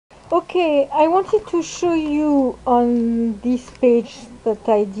Okay, I wanted to show you on this page that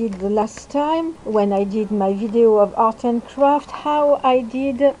I did the last time when I did my video of art and craft, how I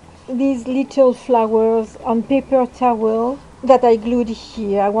did these little flowers on paper towel that I glued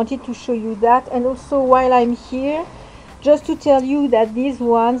here. I wanted to show you that, and also while I'm here, just to tell you that these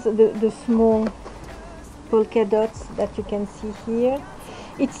ones, the small polka dots that you can see here,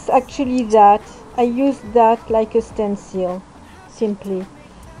 it's actually that. I used that like a stencil, simply.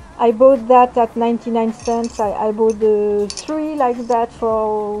 I bought that at 99 cents. I bought the 3 like that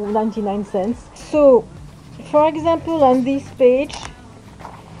for 99 cents. So, for example, on this page,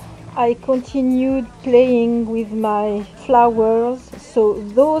 I continued playing with my flowers. So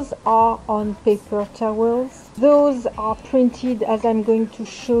those are on paper towels. Those are printed as I'm going to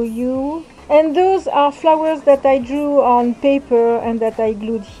show you. And those are flowers that I drew on paper and that I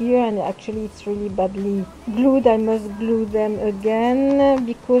glued here, and actually it's really badly glued. I must glue them again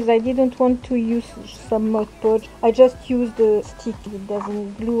because I didn't want to use some Mod Podge. I just used a stick. It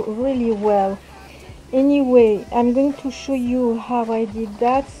doesn't glue really well. Anyway, I'm going to show you how I did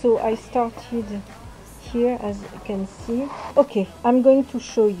that. So I started here, as you can see. Okay, I'm going to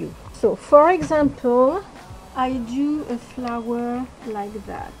show you. So for example, I do a flower like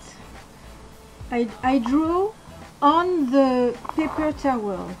that. I drew on the paper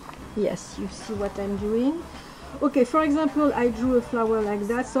towel. Yes, you see what I'm doing. Okay, for example, I drew a flower like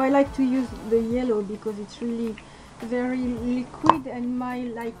that. So I like to use the yellow because it's really very liquid, and my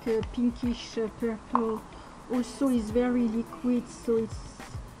like pinkish purple also is very liquid. So it's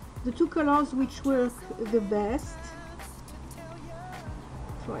the two colors which work the best.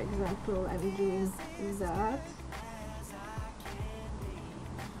 For example, I'm doing that.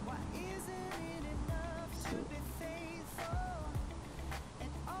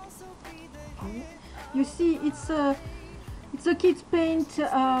 You see, it's a kit paint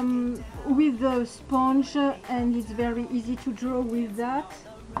with a sponge, and it's very easy to draw with that.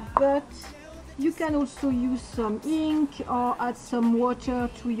 But you can also use some ink or add some water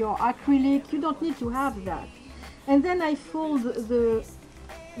to your acrylic. You don't need to have that. And then I fold the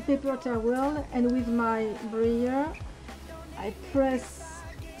paper towel, and with my brayer I press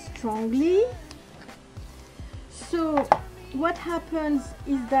strongly. So what happens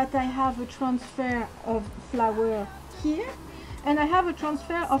is that I have a transfer of flower here, and I have a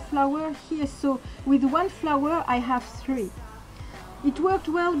transfer of flower here. So with one flower I have 3. It worked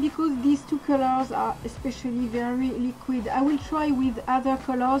well because these two colors are especially very liquid. I will try with other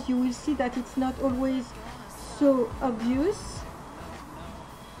colors. You will see that it's not always so obvious.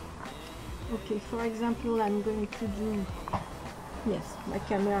 Okay, for example, I'm going to do, yes, my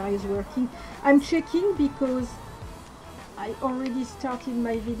camera is working. I'm checking because I already started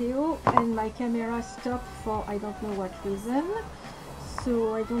my video and my camera stopped for I don't know what reason,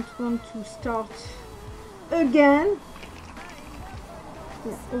 so I don't want to start again.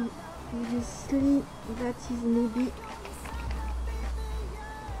 Yeah, obviously that is maybe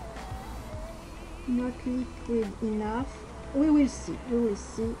not liquid enough. We will see, we will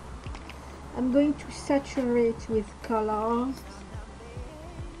see. I'm going to saturate with colors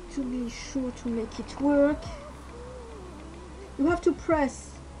to be sure to make it work. You have to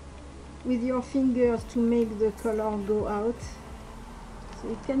press with your fingers to make the color go out. So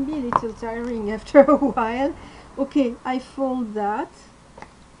it can be a little tiring after a while. Okay, I fold that.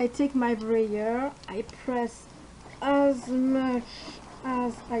 I take my brayer. I press as much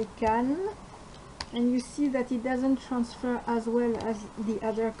as I can. And you see that it doesn't transfer as well as the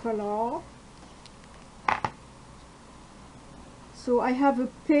other color. So I have a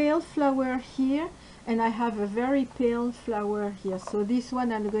pale flower here, and I have a very pale flower here. So this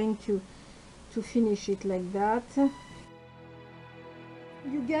one I'm going to finish it like that.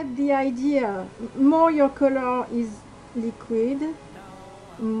 You get the idea. More your color is liquid,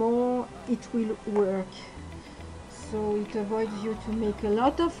 more it will work. So it avoids you to make a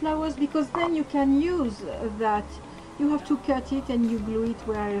lot of flowers, because then you can use that. You have to cut it and you glue it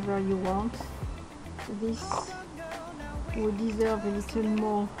wherever you want. This would deserve a little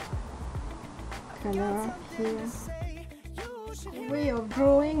more color here. A way of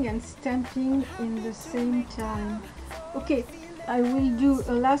drawing and stamping in the same time. Okay, I will do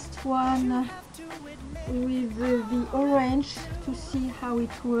a last one with the orange to see how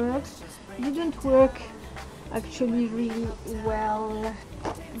it works. It didn't work actually really well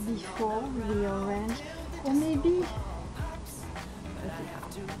before the orange, or maybe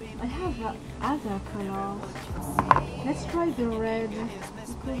I have other colors. Let's try the red,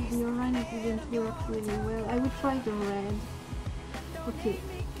 because the orange didn't work really well. I will try the red. Okay,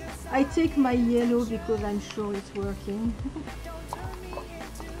 I take my yellow because I'm sure it's working.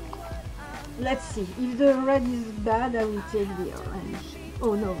 Let's see. If the red is bad, I will take the orange.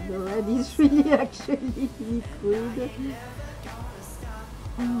 Oh no, the red is really actually liquid.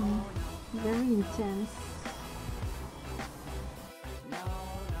 Oh, very intense.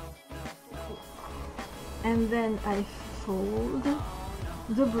 And then I fold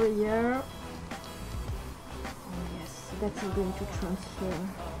the brayer. Oh yes, that is going to transfer.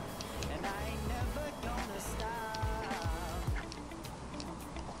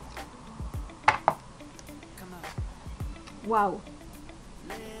 Wow,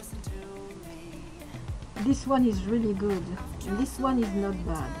 this one is really good. This one is not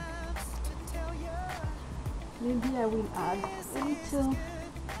bad. Maybe I will add a little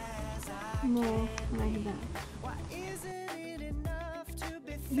more like that.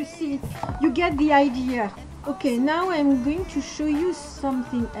 You see, you get the idea. Okay, now I'm going to show you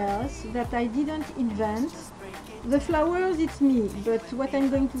something else that I didn't invent. The flowers, it's me, but what I'm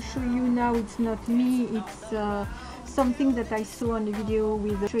going to show you now, it's not me, it's something that I saw on the video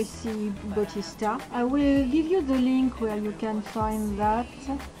with Traci Bautista. I will give you the link where you can find that,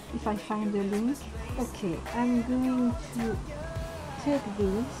 if I find the link. Okay, I'm going to take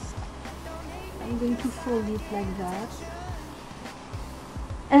this, I'm going to fold it like that,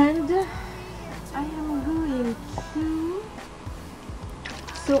 and I am going to...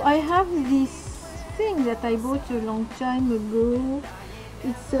 So I have this thing that I bought a long time ago.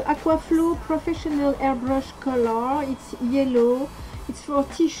 It's Aquaflow Professional Airbrush Color. It's yellow. It's for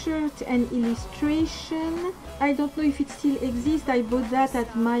t-shirt and illustration. I don't know if it still exists. I bought that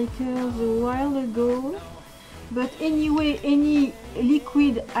at Michael's a while ago. But anyway, any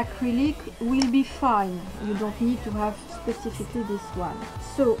liquid acrylic will be fine. You don't need to have specifically this one.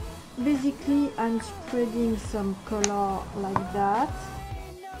 So basically I'm spreading some color like that.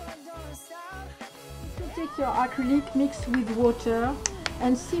 You take your acrylic mixed with water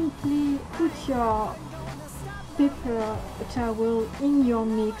and simply put your paper towel in your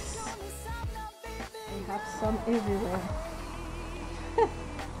mix. I have some everywhere.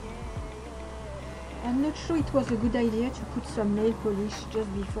 I'm not sure it was a good idea to put some nail polish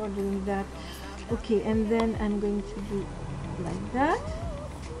just before doing that. Okay, and then I'm going to do like that.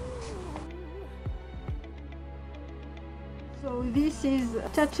 So this is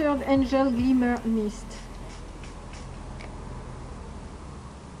Tattered Angel Glimmer Mist.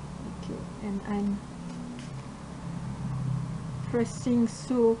 And I'm pressing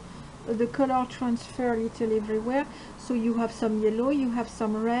so the color transfer a little everywhere. So you have some yellow, you have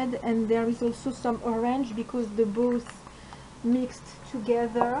some red, and there is also some orange because they both mixed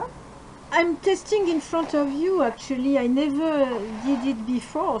together. I'm testing in front of you actually. I never did it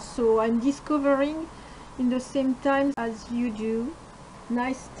before, so I'm discovering in the same time as you do.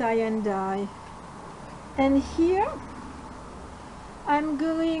 Nice tie and dye. And here I'm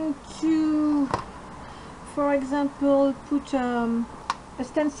going to, for example, put a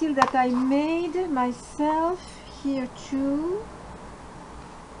stencil that I made myself here too.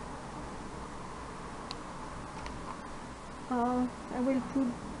 I will put,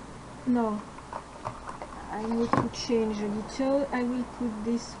 no, I need to change a little. I will put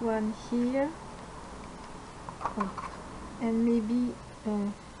this one here. Oh, and maybe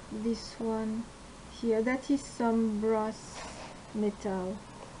this one here. That is some brass metal.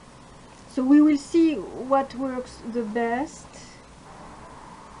 So we will see what works the best.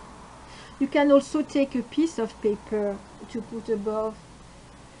 You can also take a piece of paper to put above,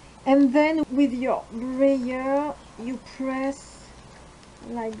 and then with your brayer you press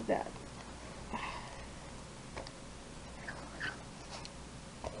like that.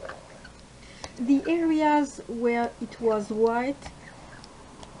 The areas where it was white,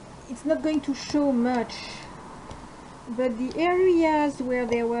 it's not going to show much, but the areas where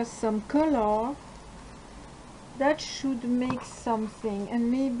there was some color, that should make something.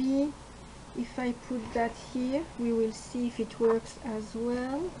 And maybe if I put that here, we will see if it works as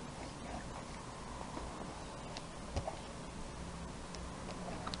well.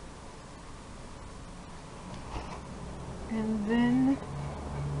 And then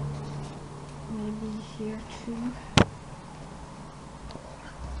maybe here too.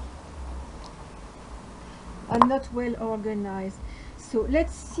 I'm not well organized, so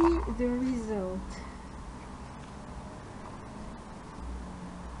let's see the result.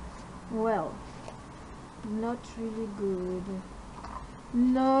 Well, not really good,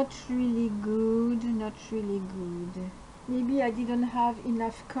 not really good, not really good. Maybe I didn't have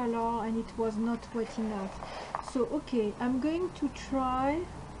enough color and it was not wet enough. So okay, I'm going to try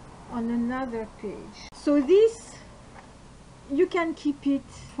on another page. So this, you can keep it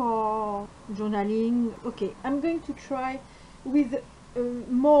for journaling. Okay, I'm going to try with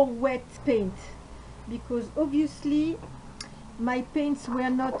more wet paint, because obviously my paints were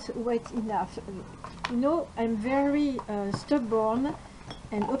not wet enough. You know, I'm very stubborn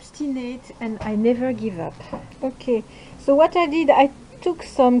and obstinate, and I never give up. Okay, so what I did, I took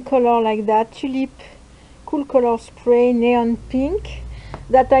some color like that, tulip cool color spray, neon pink,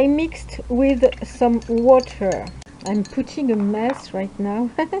 that I mixed with some water. I'm putting a mess right now.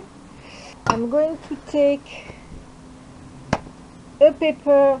 I'm going to take a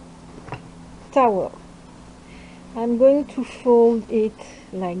paper towel. I'm going to fold it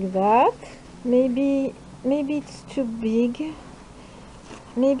like that. Maybe it's too big.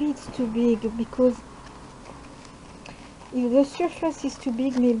 Maybe it's too big, because if the surface is too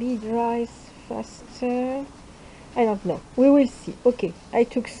big, maybe it dries faster. I don't know. We will see. Okay, I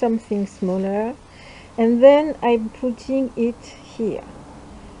took something smaller, and then I'm putting it here.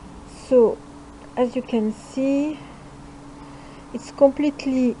 So, as you can see, it's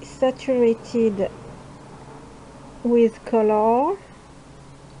completely saturated with color.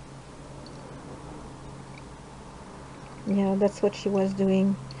 Yeah, that's what she was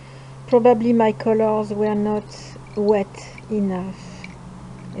doing. Probably my colors were not wet enough,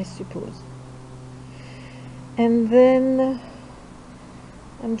 I suppose. And then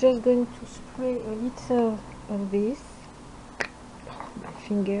I'm just going to spray a little of this. My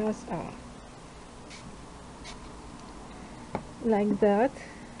fingers are like that,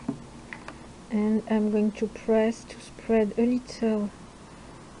 and I'm going to press to spread a little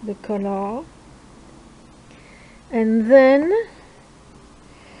the color. And then,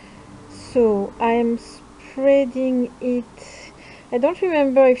 so I'm spreading it. I don't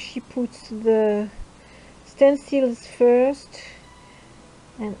remember if she puts the stencils first,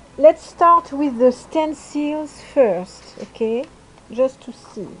 and let's start with the stencils first, okay, just to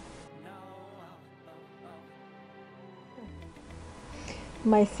see.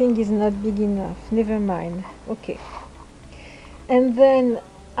 My thing is not big enough, never mind. Okay, and then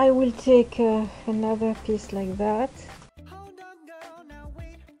I will take another piece like that.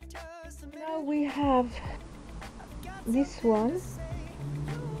 Now we have this one,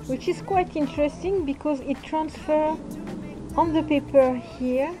 which is quite interesting because it transfers on the paper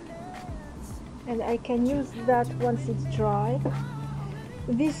here, and I can use that once it's dry.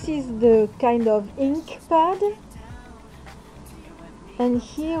 This is the kind of ink pad, and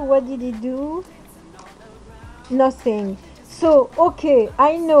here what did it do? Nothing. So okay,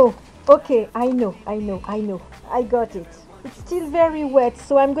 I know, okay, I know, I got it. It's still very wet,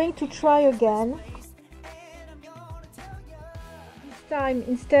 so I'm going to try again. This time,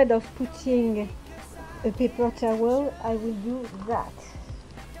 instead of putting a paper towel, I will do that.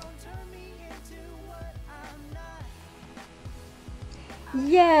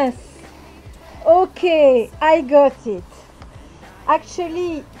 Yes, okay, I got it.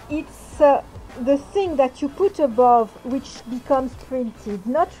 Actually, it's the thing that you put above which becomes printed,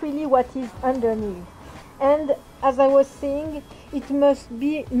 not really what is underneath. And as I was saying, it must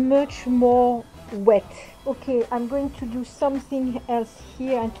be much more wet. Okay, I'm going to do something else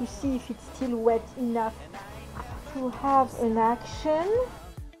here and to see if it's still wet enough to have an action.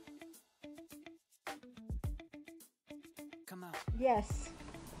 Yes,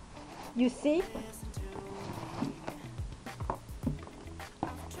 you see?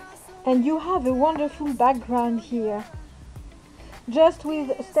 And you have a wonderful background here, just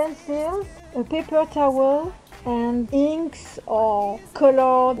with stencils, a paper towel, and inks or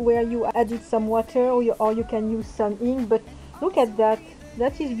color where you added some water, or you can use some ink. But look at that,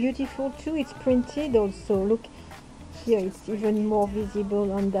 that is beautiful too. It's printed also. Look here, it's even more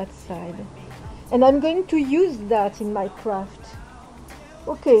visible on that side, and I'm going to use that in my craft.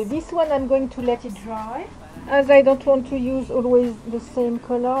 Okay, this one I'm going to let it dry. As I don't want to use always the same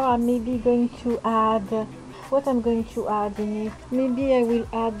color, I'm maybe going to add, what I'm going to add in it. Maybe I will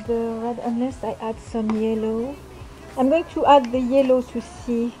add the red, unless I add some yellow. I'm going to add the yellow to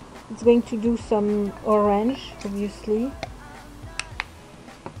see. It's going to do some orange, obviously.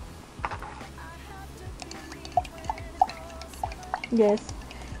 Yes,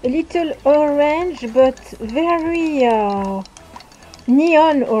 a little orange, but very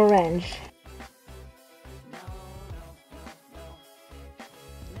neon orange.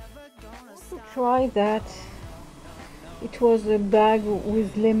 Try that. It was a bag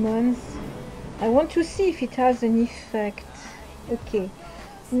with lemons. I want to see if it has an effect. Okay,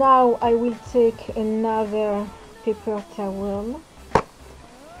 now I will take another paper towel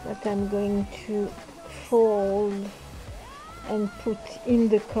that I'm going to fold and put in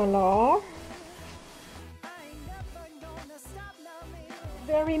the color.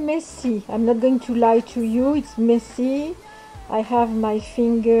 Very messy, I'm not going to lie to you, it's messy. I have my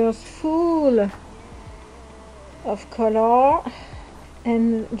fingers full of color,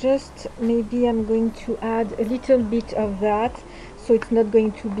 and just maybe I'm going to add a little bit of that, so it's not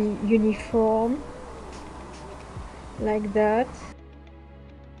going to be uniform like that.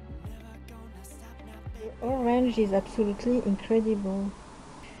 The orange is absolutely incredible.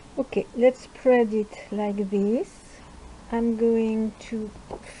 Okay, let's spread it like this. I'm going to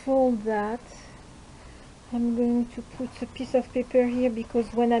fold that. I'm going to put a piece of paper here because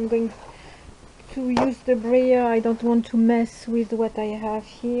when I'm going to use the brayer, I don't want to mess with what I have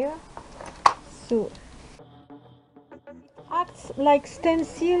here. So acts like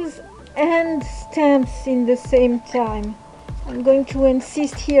stencils and stamps in the same time. I'm going to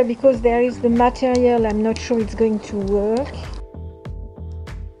insist here because there is the material. I'm not sure it's going to work.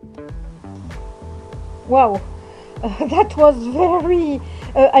 Wow, that was very...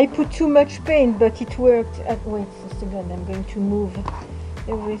 I put too much paint, but it worked. Wait a second, I'm going to move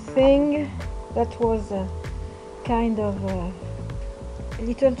everything. That was kind of a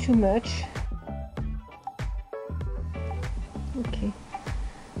little too much. Okay,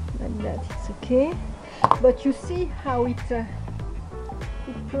 like that, it's okay. But you see how it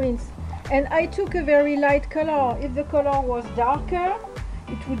prints. And I took a very light color. If the color was darker,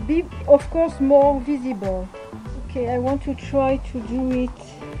 it would be, of course, more visible. Okay, I want to try to do it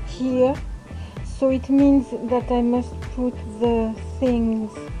here. So it means that I must put the things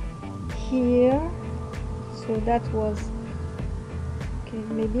here. So that was... Okay,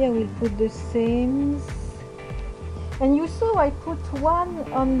 maybe I will put the same. And you saw I put one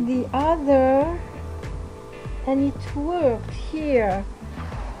on the other and it worked here.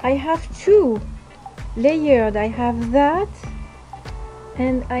 I have two layered. I have that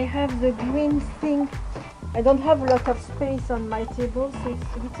and I have the green thing. I don't have a lot of space on my table, so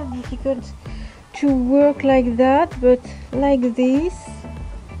it's a little difficult to work like that, but like this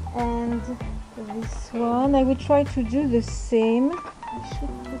and this one. I will try to do the same. I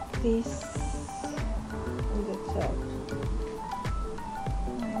should put this on the top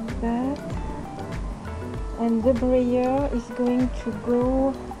like that, and the brayer is going to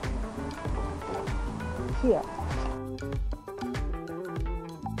go here.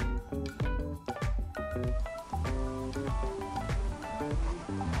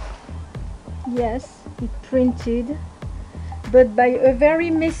 Yes, it printed, but by a very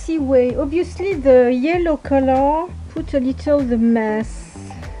messy way. Obviously the yellow color put a little the mess.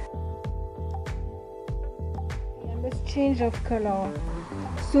 I must change of color.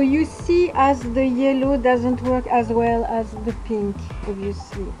 So you see, as the yellow doesn't work as well as the pink,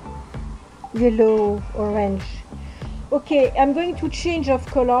 obviously. Yellow, orange. Okay, I'm going to change of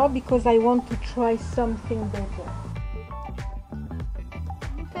color because I want to try something better.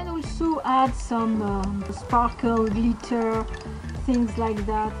 To add some sparkle, glitter, things like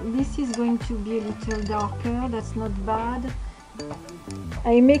that. This is going to be a little darker, that's not bad.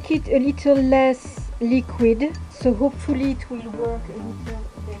 I make it a little less liquid, so hopefully it will work a little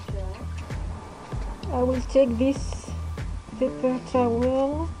better. I will take this paper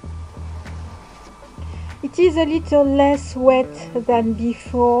towel. It is a little less wet than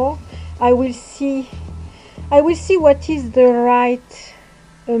before. I will see what is the right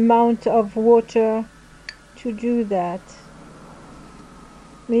amount of water to do that.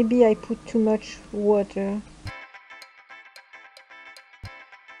 Maybe I put too much water.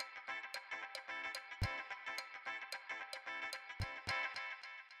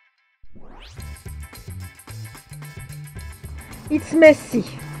 It's messy.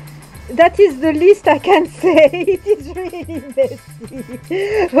 That is the least I can say. It is really messy.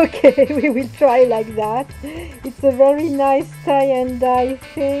 Okay, we will try like that. It's a very nice tie and dye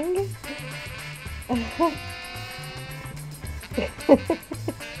thing.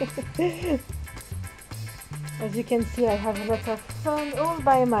 As you can see, I have a lot of fun all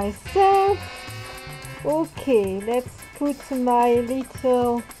by myself. Okay, let's put my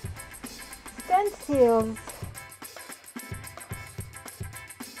little stencils.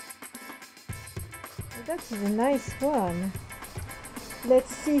 That is a nice one.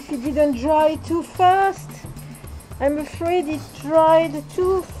 Let's see if it didn't dry too fast. I'm afraid it dried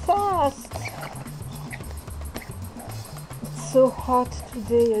too fast. It's so hot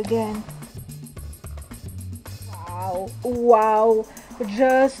today again. Wow, wow,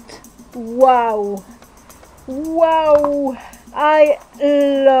 just wow. Wow, I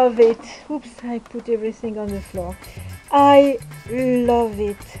love it. Oops, I put everything on the floor. I love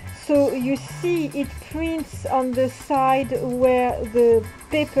it. So you see it prints on the side where the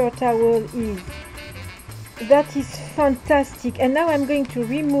paper towel is. That is fantastic. And now I'm going to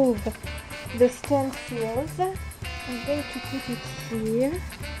remove the stencils. I'm going to put it here.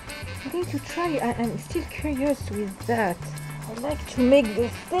 I'm going to try. I'm still curious with that. I like to make the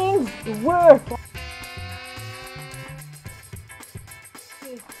things work.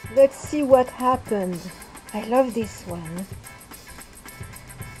 Let's see what happened. I love this one.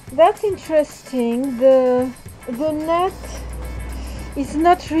 That's interesting. The net is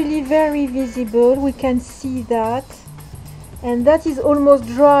not really very visible. We can see that. And that is almost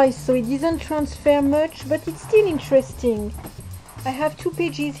dry, so it doesn't transfer much, but it's still interesting. I have 2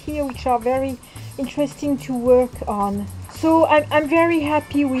 pages here which are very interesting to work on. So I'm very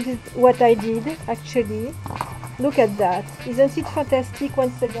happy with what I did, actually. Look at that. Isn't it fantastic?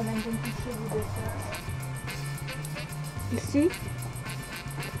 One second, I'm going to show you better. You see?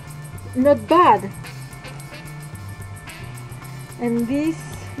 Not bad. And this,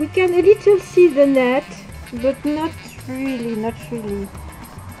 we can a little see the net, but not really.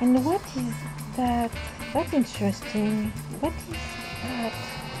 And what is that? That's interesting. What is that?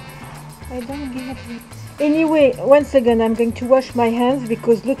 I don't get it. Anyway, once again, I'm going to wash my hands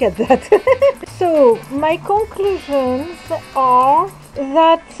because look at that. So, my conclusions are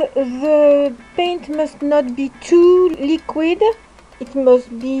that the paint must not be too liquid. It must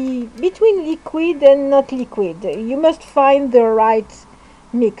be between liquid and not liquid. You must find the right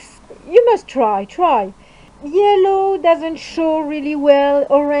mix. You must try. Yellow doesn't show really well,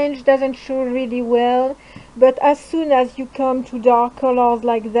 orange doesn't show really well, but as soon as you come to dark colors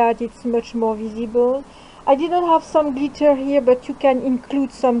like that, it's much more visible. I didn't have some glitter here, but you can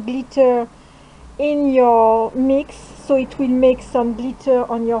include some glitter in your mix, so it will make some glitter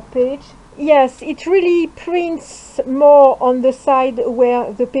on your page. Yes, it really prints more on the side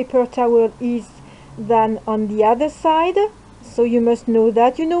where the paper towel is than on the other side. So you must know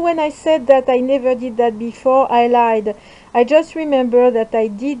that. You know, when I said that I never did that before, I lied. I just remember that I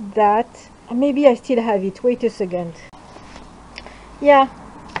did that. Maybe I still have it. Wait a second. Yeah.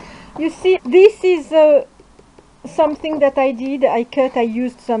 You see, this is something that I did. I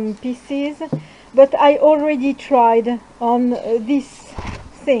used some pieces. But I already tried on this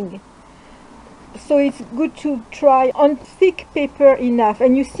thing. So it's good to try on thick paper enough.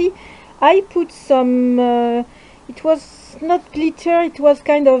 And you see, I put some... it was not glitter, it was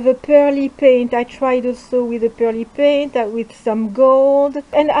kind of a pearly paint. I tried also with a pearly paint with some gold,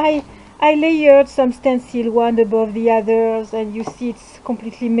 and I layered some stencil one above the others, and you see it's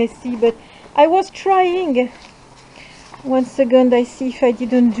completely messy, but I was trying. One second, I see if I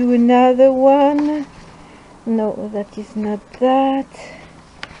didn't do another one. No, that is not that.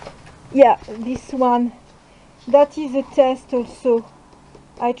 Yeah, this one. That is a test also.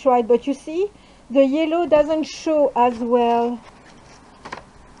 I tried, but you see, the yellow doesn't show as well.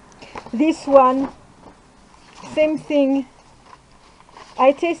 This one, same thing.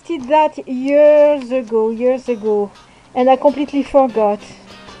 I tested that years ago, and I completely forgot.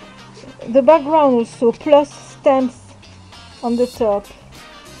 The background also, plus stamps on the top.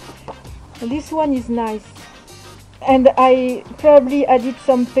 This one is nice. And I probably added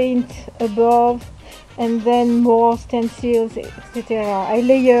some paint above, and then more stencils, etc. I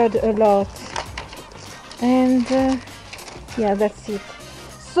layered a lot. And yeah, that's it.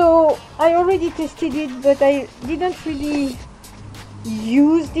 So I already tested it, but I didn't really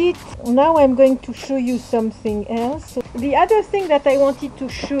use it. Now I'm going to show you something else. So the other thing that I wanted to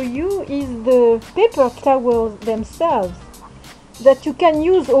show you is the paper towels themselves that you can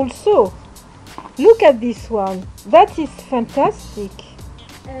use also. Look at this one. That is fantastic.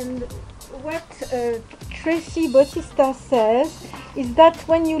 And what Traci Bautista says is that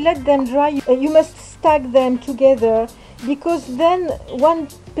when you let them dry, you must stack them together, because then one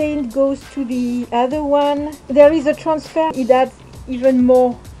paint goes to the other one. There is a transfer. It adds even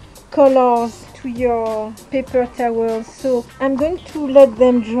more colors to your paper towels. So I'm going to let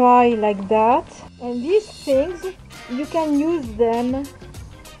them dry like that. And these things, you can use them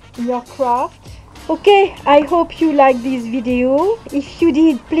in your craft. Okay, I hope you liked this video. If you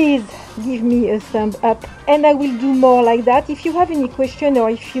did, please give me a thumb up, and I will do more like that. If you have any question, or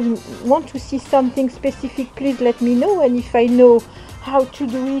if you want to see something specific, please let me know, and if I know how to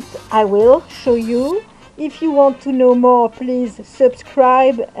do it, I will show you. If you want to know more, please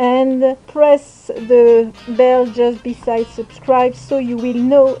subscribe and press the bell just beside subscribe, so you will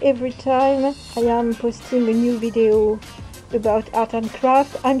know every time I am posting a new video about art and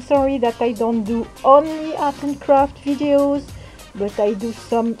craft. I'm sorry that I don't do only art and craft videos, but I do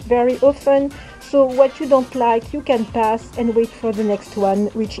some very often. So what you don't like, you can pass and wait for the next one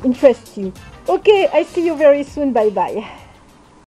which interests you. Okay, I see you very soon. Bye bye.